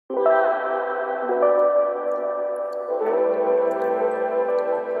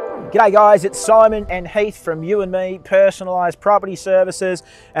G'day guys, it's Simon and Heath from You&Me, Personalised Property Services,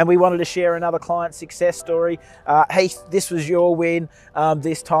 and we wanted to share another client success story. Heath, this was your win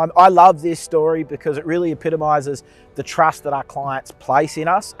this time. I love this story because it really epitomises the trust that our clients place in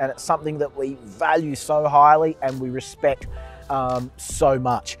us, and it's something that we value so highly and we respect so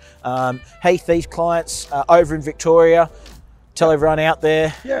much. Heath, these clients over in Victoria, tell everyone out there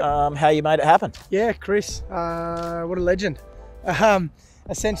how you made it happen. Yeah, Chris, what a legend.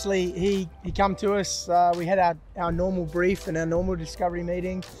 Essentially, he come to us, we had our normal brief and our normal discovery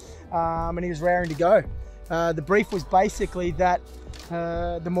meeting, and he was raring to go. The brief was basically that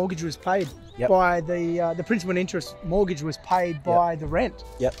the mortgage was paid by the principal and interest mortgage was paid by the rent.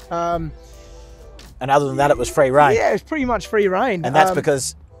 And other than that, it was free reign. Yeah, it was pretty much free reign. And that's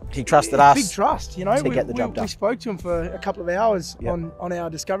because he trusted us. Big trust, you know. To get the job done. We spoke to him for a couple of hours on our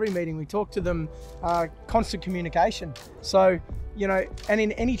discovery meeting. We talked to them, constant communication. So, you know, and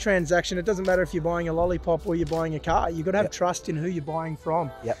in any transaction, it doesn't matter if you're buying a lollipop or you're buying a car. You've got to have trust in who you're buying from,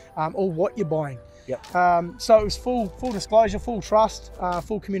 or what you're buying. So it was full disclosure, full trust,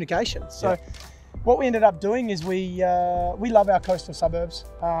 full communication. So what we ended up doing is we love our coastal suburbs.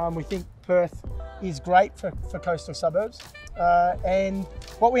 We think Perth is great for coastal suburbs. And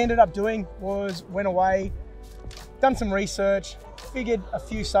what we ended up doing was went away, done some research, figured a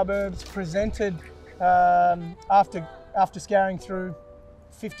few suburbs, presented after scouring through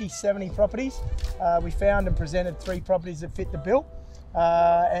 50, 70 properties, we found and presented 3 properties that fit the bill,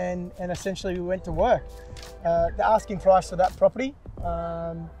 and essentially we went to work. The asking price for that property,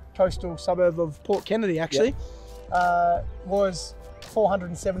 coastal suburb of Port Kennedy actually, was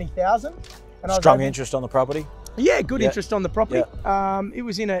 $470,000. Strong interest on the property. Yeah, good interest on the property.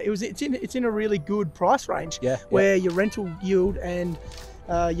 It's in a really good price range where your rental yield and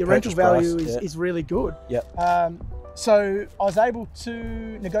your rental value is really good. So I was able to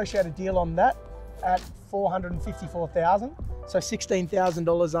negotiate a deal on that at $454,000, so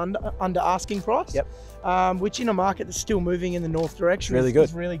 $16,000 under asking price. Which in a market that's still moving in the north direction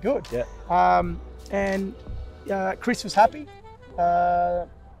is really good. And Chris was happy.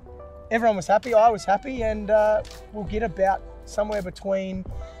 Everyone was happy. I was happy, and we'll get about somewhere between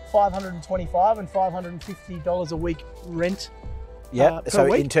 $525 and $550 a week rent. So per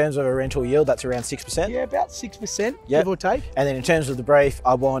week. In terms of a rental yield, that's around 6%? Yeah, about 6%, give or take. And then in terms of the brief,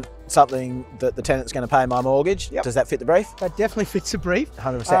 I want something that the tenant's going to pay my mortgage. Does that fit the brief? That definitely fits the brief.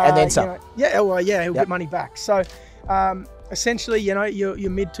 100%. And then some. He'll get money back. So essentially, you know, your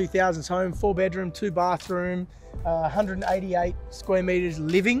mid-2000s home, 4-bedroom, 2-bathroom, 188 square meters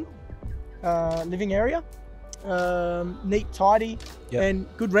living area. Neat, tidy, and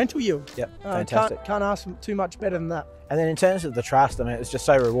good rental yield. Fantastic. Can't ask for too much better than that. And then in terms of the trust, I mean, it was just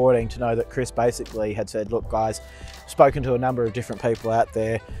so rewarding to know that Chris basically had said, look guys, spoken to a number of different people out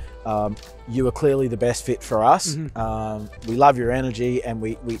there. You are clearly the best fit for us. We love your energy and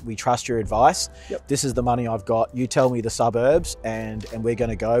we trust your advice. This is the money I've got. You tell me the suburbs and we're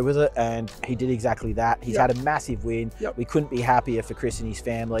going to go with it. And he did exactly that. He's had a massive win. We couldn't be happier for Chris and his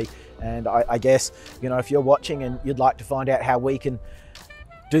family. And I guess, you know, if you're watching and you'd like to find out how we can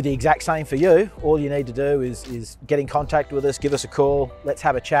do the exact same for you, all you need to do is get in contact with us, give us a call, let's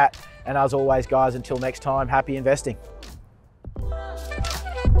have a chat. And as always, guys, until next time, happy investing.